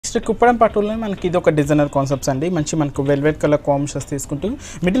Next Kuppadam పట్టులోనే మనకి ఇది ఒక డిజైనర్ కాన్సెప్ట్స్ అండి. మంచి మనకు వెల్వెట్ కలర్ కాంబినేషన్స్ తీసుకుంటూ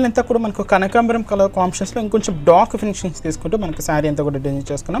మిడిల్ అంతా కూడా మనకు కనకాంబరం కలర్ కాంబినేషన్స్లో ఇంకొంచెం డార్క్ ఫినిషింగ్స్ తీసుకుంటూ మనకు శారీ అంతా కూడా డిజైన్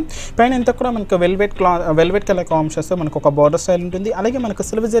చేసుకున్నాం. పైన అంతా కూడా మనకు వెల్వెట్ కలర్ కాంబినేషన్స్తో మనకు ఒక బార్డర్ స్టైల్ ఉంటుంది. అలాగే మనకు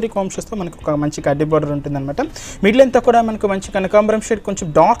సిల్వర్ జరీ కాంబినేషన్స్తో మనకు ఒక మంచి కడ్డీ బార్డర్ ఉంటుంది అనమాట. మిడిల్ అంతా కూడా మనకు మంచి కనకాంబరం షేడ్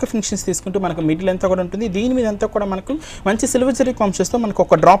కొంచెం డార్క్ ఫినిషింగ్స్ తీసుకుంటూ మనకు మిడిల్ అంతా కూడా ఉంటుంది. దీని మీద అంతా కూడా మనకు మంచి సిల్వర్ జరీ కాంబినేషన్స్తో మనకు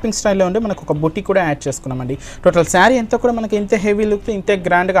ఒక డ్రాపింగ్ స్టైల్లో ఉండే మనకు ఒక బుట్టి కూడా యాడ్ చేసుకున్నామండి. టోటల్ శారీ అంతా కూడా మనకి ఇంత హెవీ లుక్ ఇంత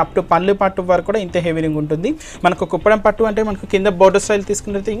గ్రాండ్గా అప్ టు పళ్ళు పట్టు వరకు కూడా ఇంత హెవీ లుక్ ఉంటుంది. మనకు కుప్పడం పట్టు అంటే మనకు కింద బోర్డర్ స్టైల్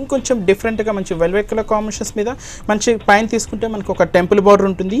తీసుకుంటే ఇంకొంచెం డిఫరెంట్గా మంచి వెల్వెట్ కలర్ కాంబినేషన్స్ మీద మంచి పైన తీసుకుంటే మనకు ఒక టెంపుల్ బార్డర్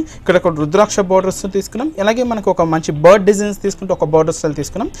ఉంటుంది. ఇక్కడ ఒక రుద్రాక్ష బార్డర్స్ తీసుకున్నాం. అలాగే మనకు ఒక మంచి బర్డ్ డిజైన్స్ తీసుకుంటూ ఒక బార్డర్ స్టైల్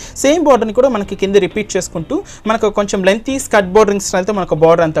తీసుకున్నాం. సేమ్ బార్డర్ని కూడా మనకి కింద రిపీట్ చేసుకుంటూ మనకు కొంచెం లెంతీ స్కట్ బోర్డరింగ్ స్టైల్తో మనకు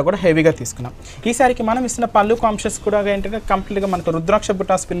బార్డర్ అంతా కూడా హెవీగా తీసుకున్నాం. ఈ సారికి మనం ఇస్తున్న పళ్ళు కాంబినేషన్స్ కూడా ఏంటంటే కంప్లీట్గా మనకు రుద్రాక్ష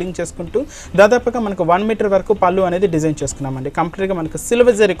బుటాస్ ఫిల్లింగ్ చేసుకుంటూ దాదాపుగా మనకు 1 మీటర్ వరకు పళ్ళు అనేది డిజైన్ చేసుకున్నామండి. కంప్లీట్గా మనకు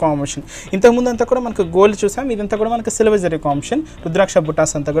సిల్వర్ జరీ కాంబినేషన్. ఇంతకుముందు అంతా కూడా మనకు గోల్డ్ చూసాం, ఇదంతా కూడా మనకు సిల్వర్ జరీ కాంబినేషన్ రుద్రాక్ష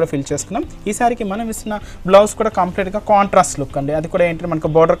బుటాస్ అంతా కూడా ఫిల్ చేసుకున్నాం. ఈ సారికి మనం ఇస్తున్న బ్లౌజ్ కూడా కంప్లీట్గా కాంట్రాస్ట్ లుక్ అండి. అది కూడా ఏంటంటే మనకు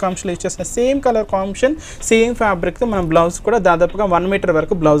బార్డర్ కాంబినేషన్ యూజ్ చేసిన సేమ్ కలర్ కాంబినేషన్ సేమ్ ఫ్యాబ్రిక్తో మనం బ్లౌజ్ కూడా దాదాపుగా 1 మీటర్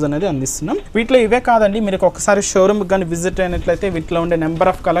వరకు బ్లౌజ్ అనేది అందిస్తున్నాం. వీటిలో ఇవే కాదండి, మీరు ఒకసారి షోరూమ్కి కానీ విజిట్ అయినట్లయితే వీటిలో ఉండే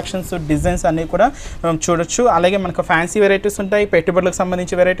నెంబర్ ఆఫ్ కలెక్షన్స్ డిజైన్స్ అన్నీ కూడా చూడొచ్చు. అలాగే మనకు ఫ్యాన్సీ వెరైటీస్ ఉంటాయి, పెట్టుబడులకు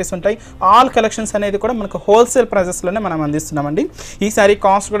సంబంధించి వెరైటీస్ ఉంటాయి. ఆల్ కలెక్షన్స్ అనేది కూడా మనకు హోల్సేల్ ప్రైజెస్లోనే మనం అందిస్తున్నామండి. ఈ సారీ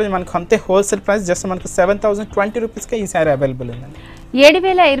కాస్ట్ కూడా మనకు అంతే హోల్సేల్ ప్రైస్ జస్ట్ మనకు 7020 రూపీస్కే ఈ సారీ అవైలబుల్ ఉందండి.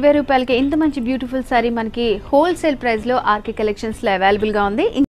 7020 రూపాయలకి ఇంత మంచి బ్యూటిఫుల్ సారీ మనకి హోల్సేల్ ప్రైస్లో ఆర్కే కలెక్షన్స్లో అవైలబుల్గా ఉంది.